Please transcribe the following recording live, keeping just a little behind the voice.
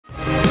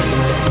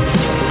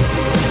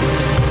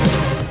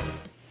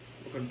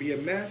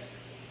BMS.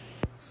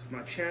 This is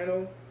my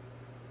channel.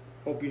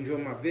 Hope you enjoy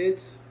my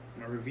vids,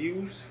 my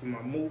reviews for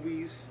my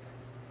movies,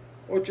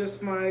 or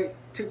just my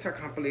TikTok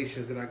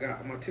compilations that I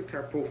got on my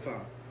TikTok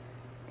profile.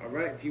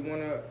 Alright, if you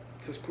want to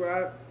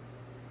subscribe,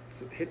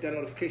 hit that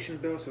notification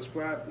bell,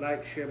 subscribe,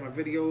 like, share my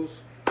videos.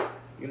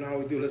 You know how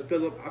we do. Let's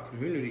build up our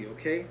community,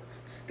 okay?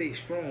 Stay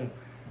strong,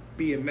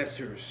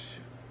 BMSers.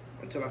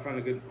 Until I find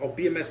a good... Oh,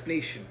 BMS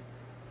Nation.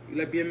 You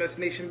like BMS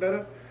Nation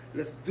better?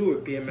 Let's do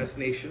it, BMS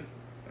Nation.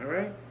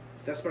 Alright?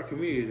 That's my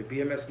community, the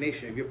BMS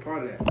Nation, if you're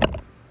part of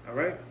that.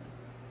 Alright?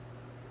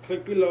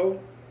 Click below.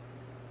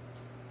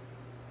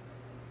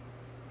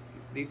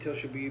 Details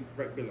should be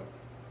right below.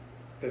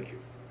 Thank you.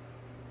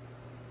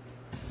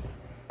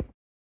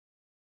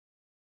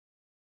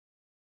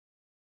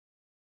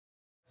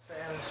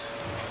 Fans,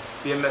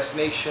 BMS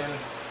Nation.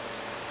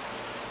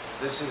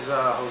 This is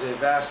Jose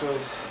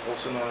Vasquez,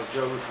 also known as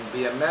Joey from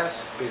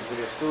BMS, Base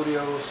Video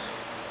Studios.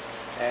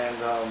 And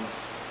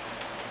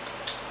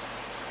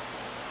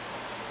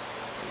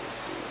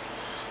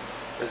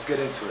let's get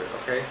into it,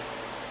 okay?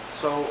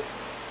 So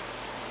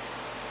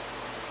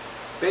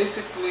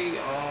basically,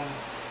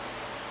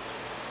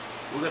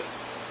 we're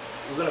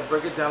gonna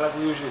break it down like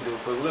we usually do,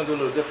 but we're gonna do a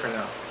little different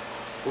now.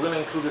 We're gonna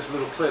include this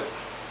little clip,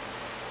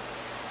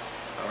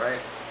 all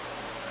right?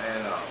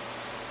 And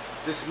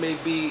this may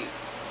be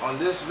on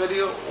this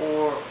video,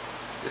 or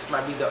this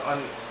might be the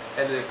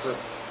unedited clip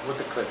with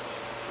the clip.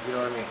 You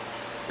know what I mean?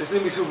 There's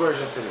gonna be two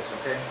versions to this,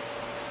 okay?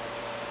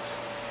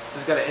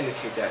 Just gotta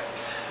indicate that,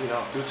 you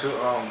know, due to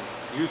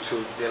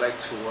YouTube, they like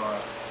to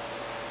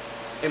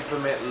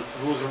implement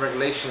rules and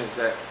regulations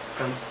that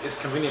is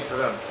convenient for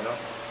them, you know.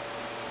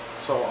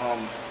 So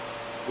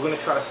we're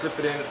gonna try to slip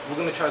it in. We're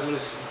gonna try to do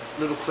this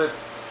little clip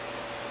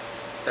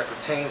that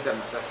pertains.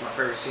 That's my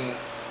favorite scene.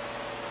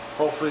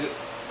 Hopefully,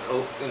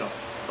 it'll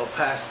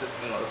pass through.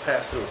 You know,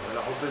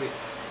 hopefully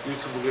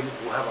YouTube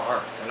will have a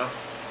heart. You know.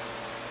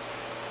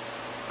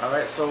 All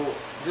right. So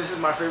this is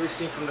my favorite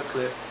scene from the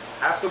clip.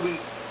 After we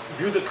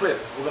view the clip,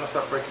 we're gonna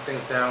start breaking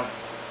things down.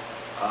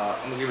 I'm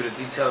gonna give you the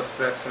details,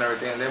 specs, and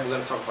everything, and then we're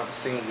gonna talk about the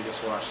scene we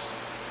just watched.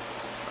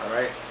 All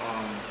right.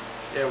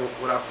 Yeah.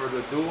 Without further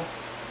ado,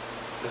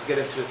 let's get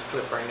into this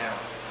clip right now.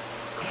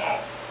 Come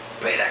on,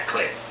 play that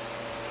clip.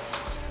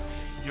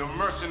 You're a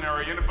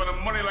mercenary in it for the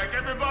money like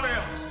everybody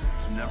else.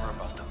 It's never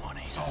about the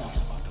money. It's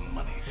always about the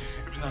money.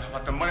 If it's not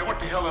about the money, what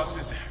the hell else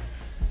is there?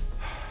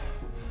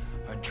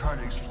 I try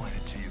to explain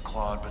it to you,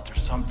 Claude, but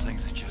there's some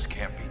things that just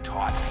can't be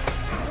taught.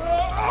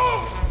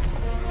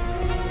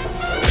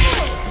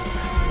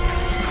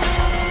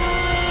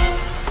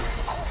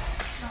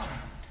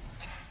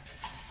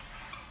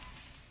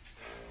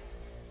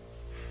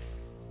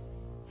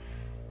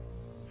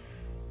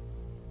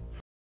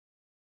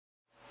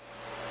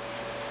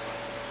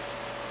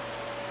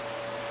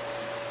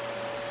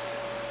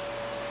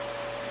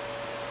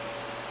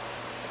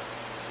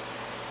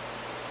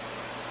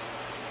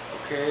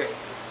 Okay,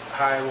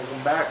 hi,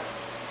 welcome back.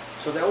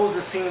 So that was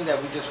the scene that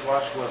we just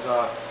watched, was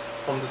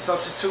from The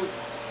Substitute,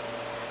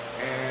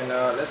 and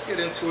let's get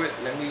into it.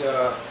 Let me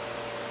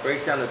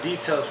break down the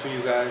details for you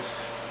guys.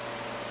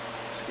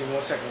 Just give me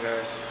 1 second,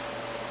 guys.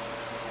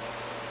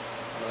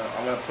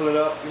 I'm gonna pull it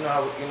up. You know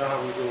how we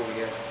do over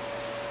here.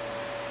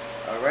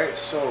 All right,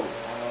 so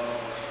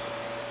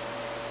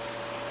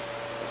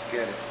let's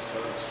get it. So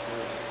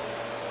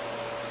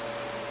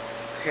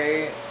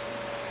okay.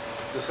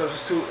 The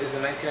Substitute is a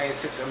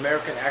 1996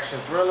 American action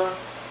thriller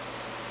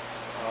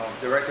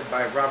directed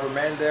by Robert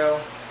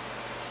Mandel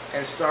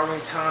and starring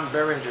Tom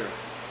Berenger,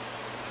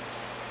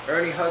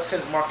 Ernie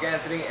Hudson, Mark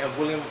Anthony, and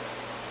William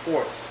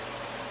Force,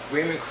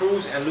 Raymond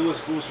Cruz, and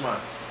Luis Guzman.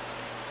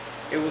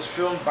 It was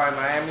filmed by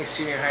Miami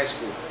Senior High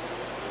School.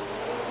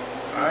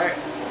 Alright,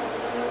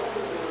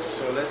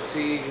 so let's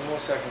see. Give me 1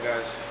 second,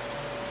 guys.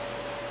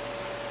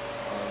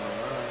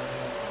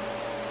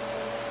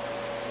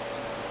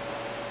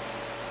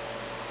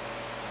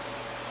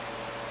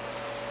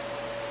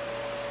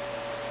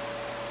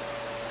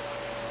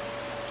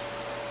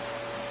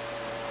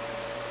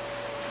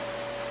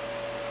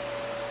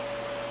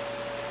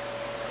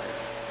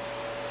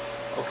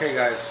 Okay,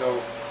 guys,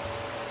 so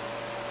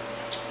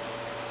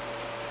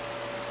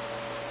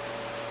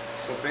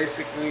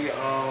basically, it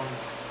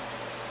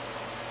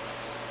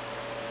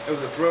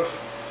was a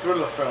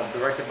thriller film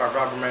directed by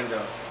Robert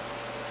Mandel.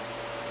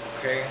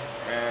 Okay,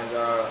 and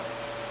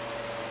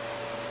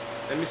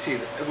let me see.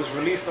 It was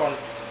released on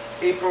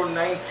April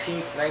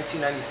 19th,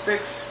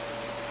 1996.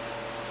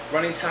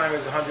 Running time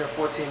is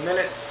 114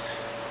 minutes.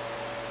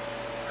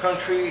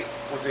 Country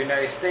was the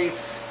United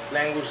States.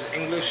 Language is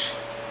English.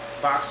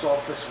 Box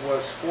office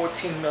was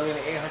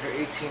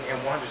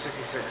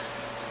 $14,818,166.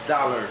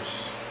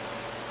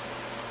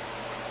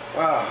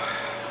 Wow.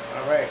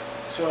 All right.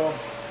 So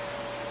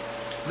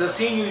the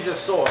scene you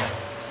just saw,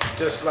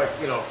 just like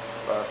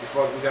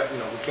before we got we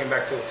came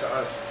back to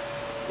us,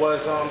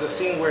 was the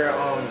scene where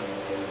I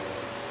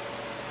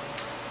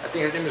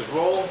think his name is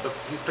Roll.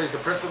 He plays the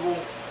principal,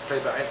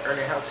 played by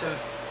Ernie Hudson,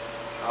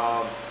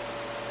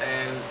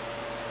 and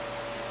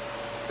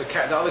the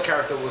other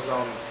character was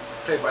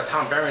played by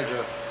Tom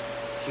Berenger,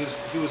 he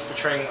was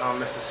portraying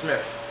Mr.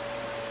 Smith,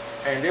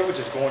 and they were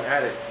just going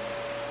at it.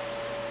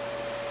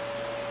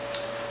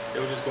 They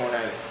were just going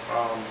at it.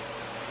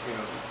 You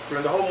know,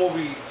 during the whole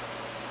movie,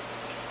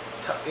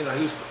 you know,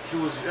 he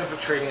was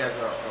infiltrating as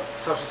a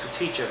substitute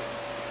teacher,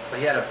 but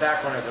he had a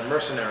background as a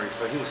mercenary,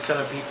 so he was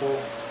killing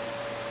people.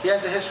 He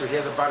has a history. He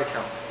has a body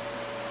count.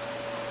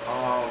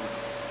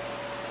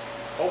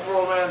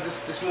 Overall, man,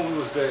 this movie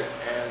was good,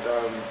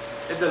 and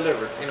it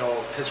delivered. You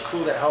know, his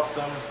crew that helped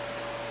him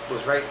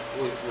was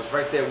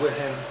right there with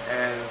him,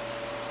 and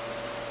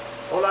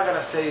all I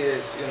gotta say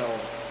is, you know,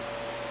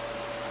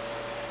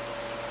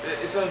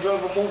 it's an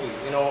enjoyable movie.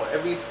 You know,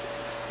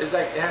 it's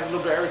like it has a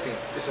little bit of everything.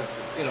 It's a,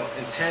 you know,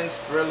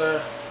 intense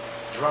thriller,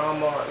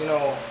 drama, you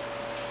know,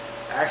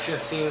 action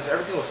scenes.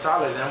 Everything was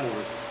solid in that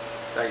movie.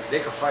 Like, they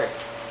could fight.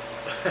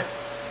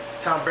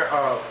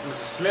 Mr.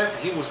 Smith,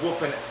 he was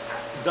whooping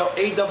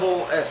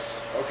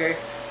ASS. Okay,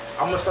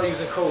 I'm gonna start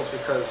using codes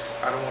because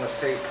I don't want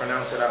to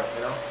pronounce it out,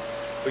 you know.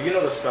 But you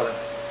know the spelling.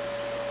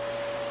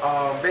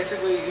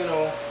 Basically, you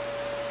know,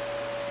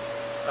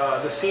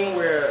 the scene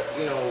where,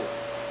 you know,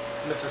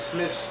 Mr.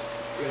 Smith's,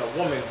 you know,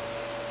 woman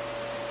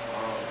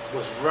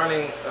was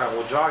running,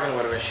 or jogging or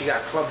whatever, and she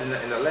got clubbed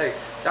in the leg.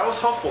 That was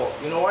her fault.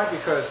 You know why?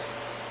 Because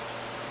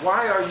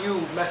why are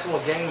you messing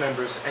with gang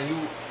members and you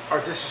are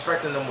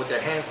disrespecting them with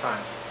their hand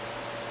signs?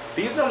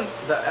 Leave them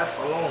the F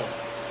alone.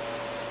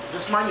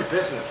 Just mind your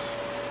business.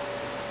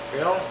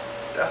 You know?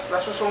 That's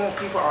what's wrong with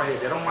people out here.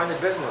 They don't mind their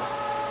business.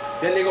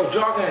 Then they go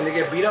jogging and they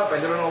get beat up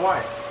and they don't know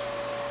why.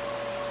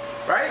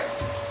 Right?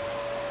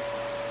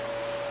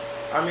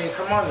 I mean,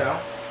 come on now.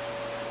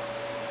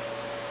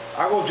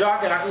 I go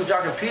jogging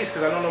in peace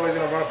because I know nobody's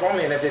going to run up on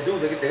me, and if they do,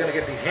 they're going to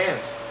get these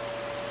hands.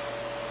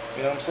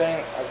 You know what I'm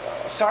saying?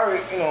 I'm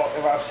sorry, you know,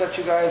 if I upset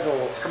you guys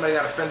or somebody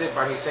got offended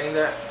by me saying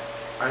that.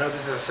 I know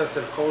this is a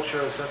sensitive culture,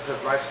 a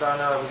sensitive lifestyle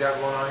now that we got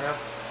going on here.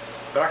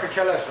 But I could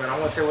care less, man. I'm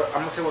gonna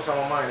say what's on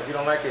my mind. If you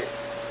don't like it,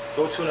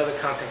 go to another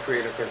content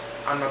creator because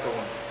I'm not the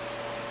one.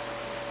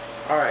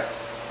 Alright.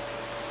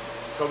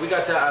 So we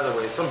got that out of the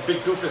way. Some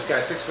big doofus guy,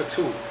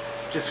 6'2",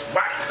 just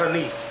whacked her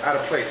knee out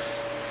of place.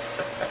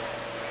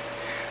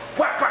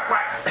 Whack, whack,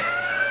 whack.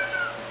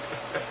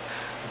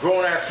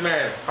 Grown ass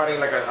man fighting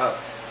like a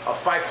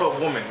 5-foot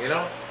woman, you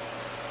know?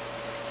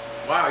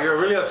 Wow, you're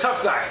really a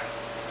tough guy.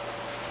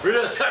 Really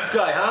a tough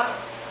guy, huh?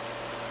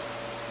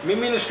 Meet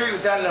me in the street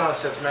with that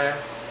nonsense, man.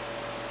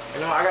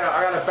 You know, I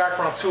got a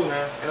background too,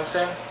 man. You know what I'm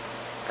saying?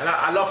 And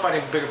I love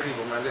fighting bigger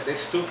people, man. They're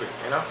stupid,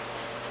 you know?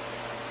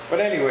 But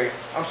anyway,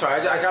 I'm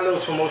sorry. I got a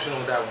little too emotional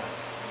with that one.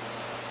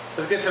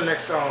 Let's get to the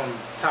next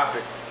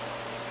topic.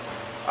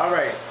 All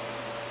right.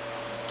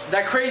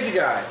 That crazy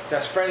guy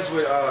that's friends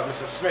with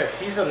Mr. Smith,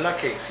 he's a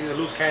nutcase. He's a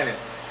loose cannon.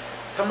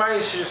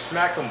 Somebody should just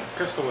smack him,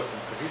 pistol whip him,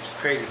 because he's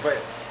crazy.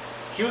 But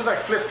he was like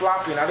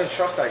flip-flopping. I didn't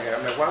trust that guy.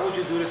 I'm like, why would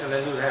you do this and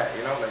then do that?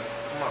 You know, like,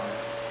 come on, man.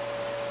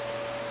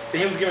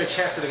 Then he was giving a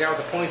chance to the guy with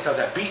the ponytail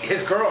that beat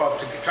his girl up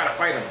to try to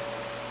fight him.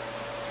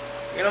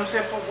 You know what I'm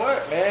saying? For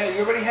what, man?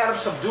 You already had him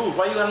subdued.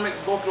 Why you gotta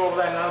go through all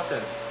that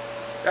nonsense?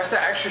 That's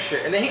the extra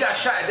shit. And then he got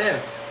shot at the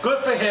end. Good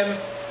for him.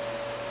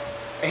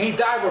 And he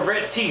died with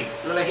red teeth.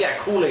 Looked like he had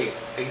Kool-Aid.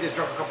 He just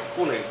drank a cup of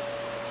Kool-Aid.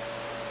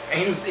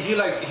 And he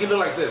looked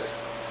like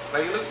this.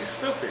 Like, you're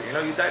stupid. You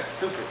know, you died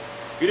stupid.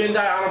 You didn't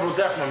die honorable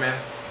death, my man.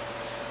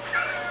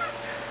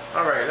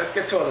 Alright, let's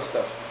get to other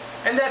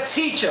stuff. And that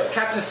teacher,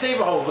 Captain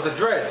Saberhold with the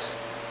dreads.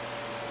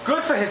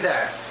 Good for his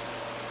ass.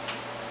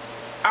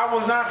 I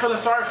was not feeling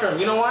sorry for him.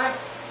 You know why?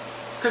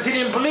 Because he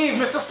didn't believe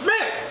Mr.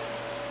 Smith.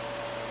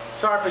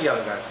 Sorry for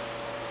yelling, guys.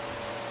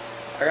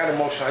 I got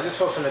emotional. I just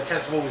saw some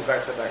intense movies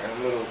back to back and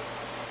I'm a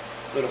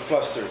little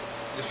flustered.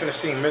 Just finished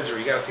seeing Misery.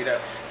 You gotta see that.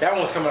 That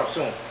one's coming up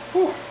soon.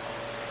 Whew.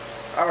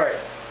 Alright.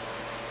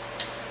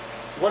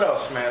 What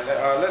else, man?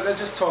 Let's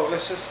just talk.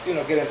 Let's just, you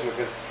know, get into it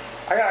because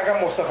I got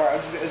more stuff.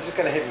 It's just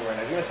gonna hit me right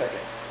now. Give me a second.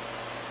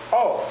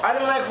 Oh, I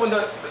didn't like when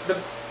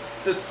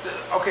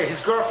okay,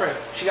 his girlfriend,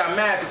 she got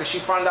mad because she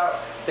found out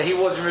that he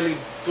wasn't really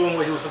doing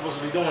what he was supposed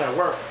to be doing at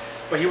work,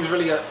 but he was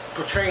really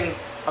portraying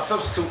a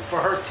substitute for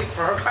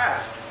her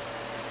class.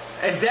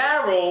 And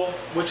Daryl,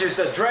 which is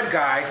the dread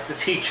guy, the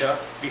teacher,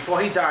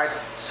 before he died,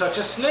 such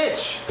a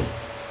snitch.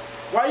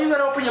 Why you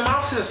gotta open your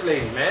mouth to this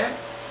lady, man?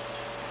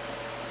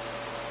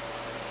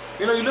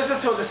 You know, you listen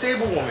to a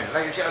disabled woman.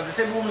 Like, a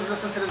disabled woman's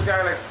listening to this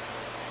guy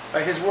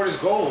like his word is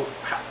gold.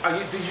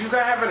 Did you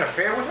guys have an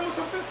affair with him or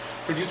something?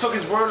 Because you took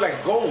his word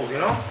like gold, you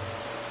know?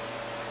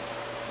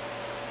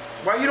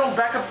 Why you don't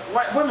back up?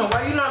 Women,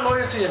 why you not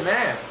loyal to your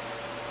man?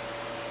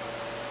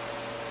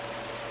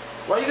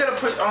 Why you gotta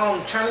put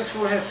Chinese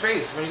food in his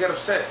face when you get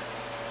upset?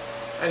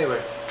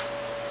 Anyway.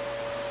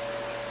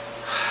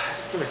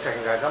 Just give me a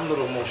second, guys. I'm a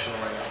little emotional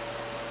right now.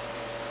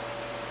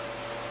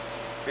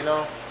 You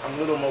know, I'm a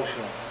little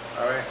emotional,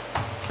 alright?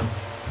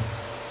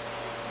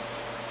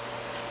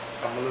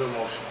 I'm a little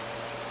emotional.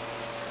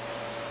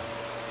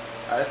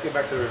 Alright, let's get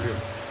back to the review.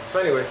 So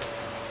anyway,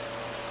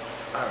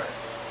 alright.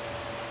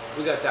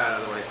 We got that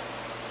out of the way.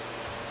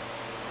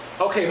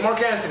 Okay, Mark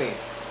Anthony.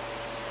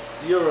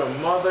 You're a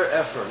mother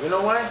effer. You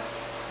know why?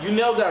 You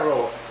nailed that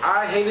role.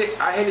 I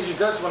hated your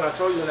guts when I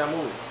saw you in that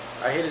movie.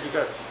 I hated your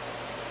guts.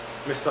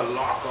 Mr.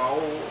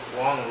 Larko,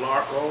 Wong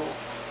Larko.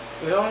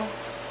 You know?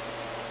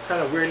 What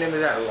kind of weird name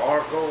is that,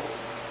 Larko?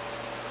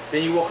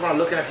 Then you walk around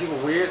looking at people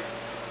weird.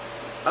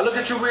 I look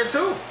at you weird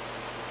too.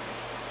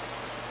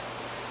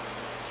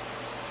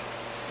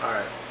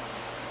 Alright.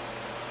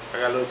 I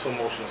got a little too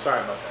emotional. Sorry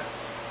about that.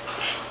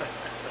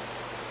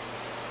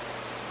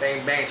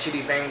 Bang bang,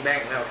 chitty bang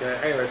bang. Now, okay.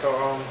 Anyway,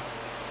 so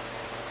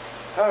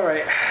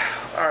alright,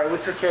 we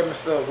took care of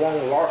Mr. Wong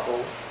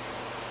Larko.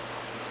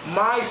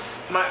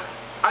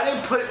 I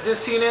didn't put this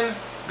scene in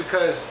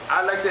because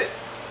I liked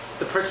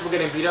the principal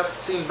getting beat up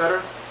scene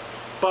better.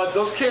 But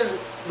those kids,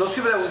 those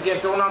people that was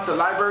getting thrown out the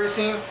library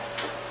scene,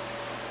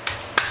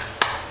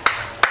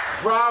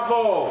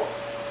 bravo!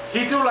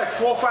 He threw like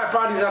 4 or 5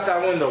 bodies out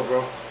that window,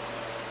 bro.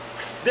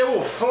 They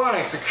were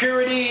flying.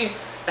 Security,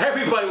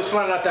 everybody was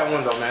flying out that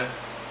window, man.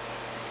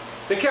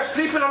 They kept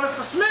sleeping on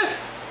Mr.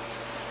 Smith.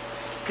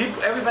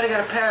 Everybody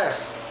got a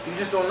pass. You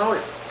just don't know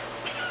it.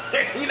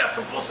 You're not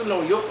supposed to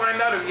know. You'll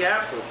find out if you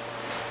have to.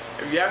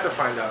 If you have to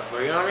find out.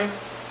 But you know what I mean?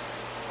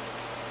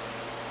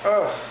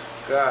 Oh,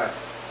 God.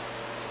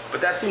 But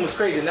that scene was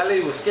crazy. And that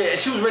lady was scared. And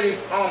she was ready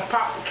to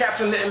pop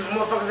caps in the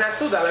motherfuckers' ass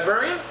too, that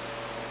librarian.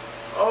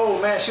 Oh,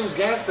 man, she was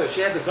gangster.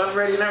 She had the gun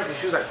ready and everything.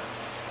 She was like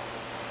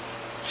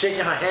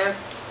shaking her hands.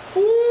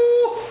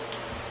 Woo!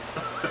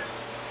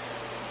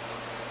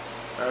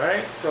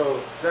 Alright,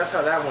 so that's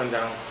how that went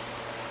down.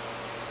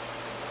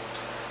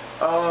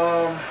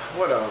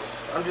 What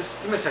else? Give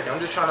me a second. I'm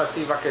just trying to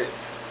see if I could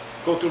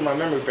go through my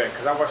memory bank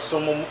because I watched so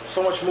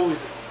much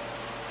movies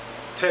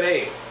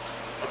today.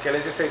 Okay,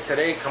 let's just say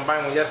today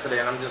combined with yesterday,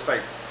 and I'm just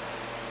like,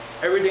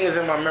 everything is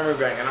in my memory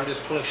bank, and I'm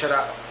just pulling shit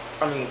out.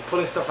 I mean,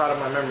 pulling stuff out of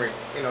my memory,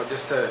 you know,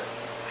 just to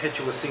hit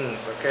you with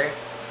scenes. Okay,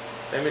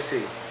 let me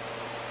see.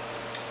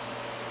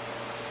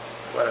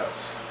 What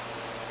else?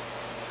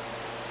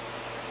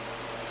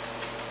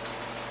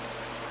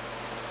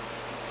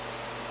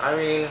 I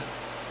mean,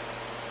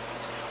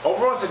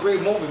 overall, it's a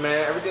great movie,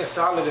 man. Everything's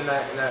solid in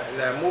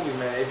that movie,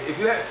 man. If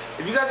you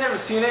guys haven't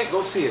seen it,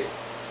 go see it.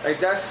 Like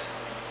that's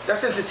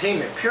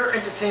entertainment, pure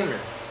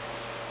entertainment.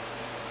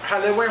 How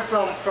they went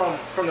from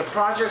the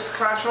projects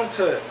classroom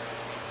to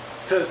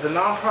the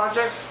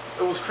non-projects,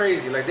 it was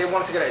crazy. Like they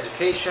wanted to get an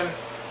education,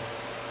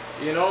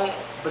 you know.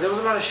 But there was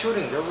a lot of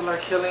shooting. There was a lot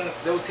of killing.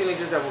 There was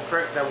teenagers that were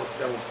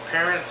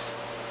parents,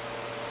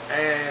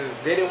 and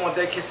they didn't want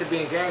their kids to be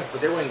in gangs, but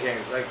they were in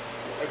gangs. Like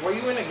what are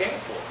you in a gang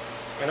for?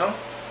 You know?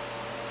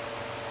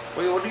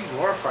 What are you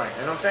glorifying?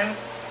 You know what I'm saying?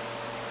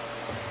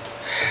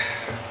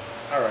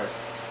 Alright.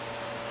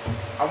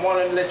 I want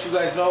to let you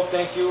guys know,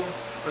 thank you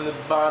from the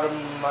bottom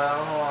of my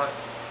heart.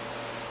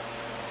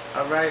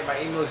 Alright, my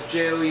email is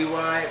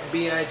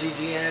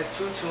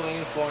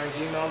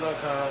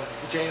joeybiggs2284@gmail.com.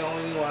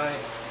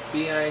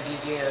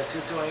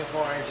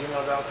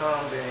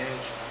 joeybiggs2284@gmail.com,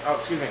 bitch. Oh,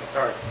 excuse me,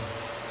 sorry.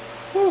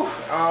 Whew.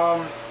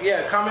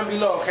 Yeah, comment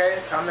below,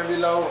 okay? Comment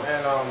below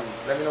and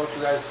let me know what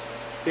you guys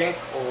think,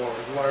 or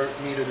if you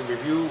want me to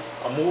review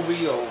a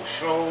movie or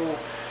show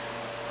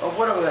or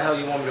whatever the hell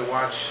you want me to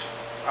watch.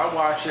 I'll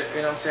watch it,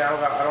 you know what I'm saying? I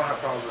don't have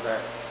problems with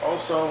that.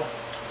 Also,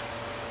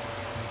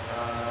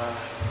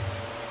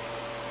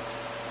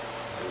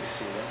 let me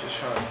see, I'm just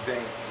trying to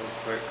think real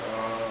quick.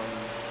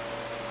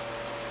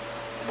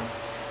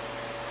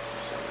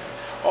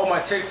 Oh,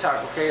 my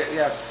TikTok, okay?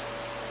 Yes,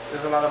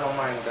 there's a lot on my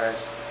mind,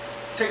 guys.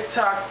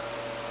 TikTok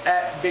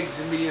at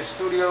Biggs Media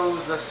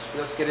Studios.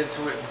 Let's get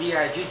into it.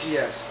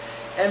 BIGGS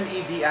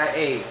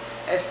MEDIA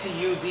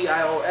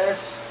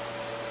STUDIOS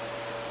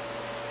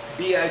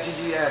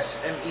BIGGS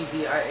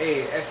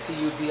MEDIA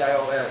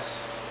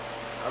STUDIOS.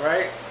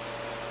 Alright?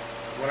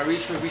 Want to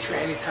reach me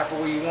any type of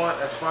way you want,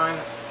 that's fine.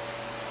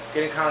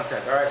 Get in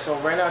contact. Alright, so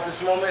right now at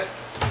this moment,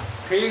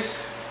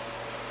 peace.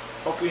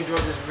 Hope you enjoyed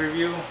this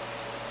review.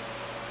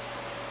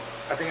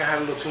 I think I had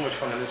a little too much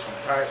fun in this one.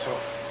 Alright, so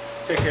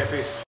take care,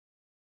 peace.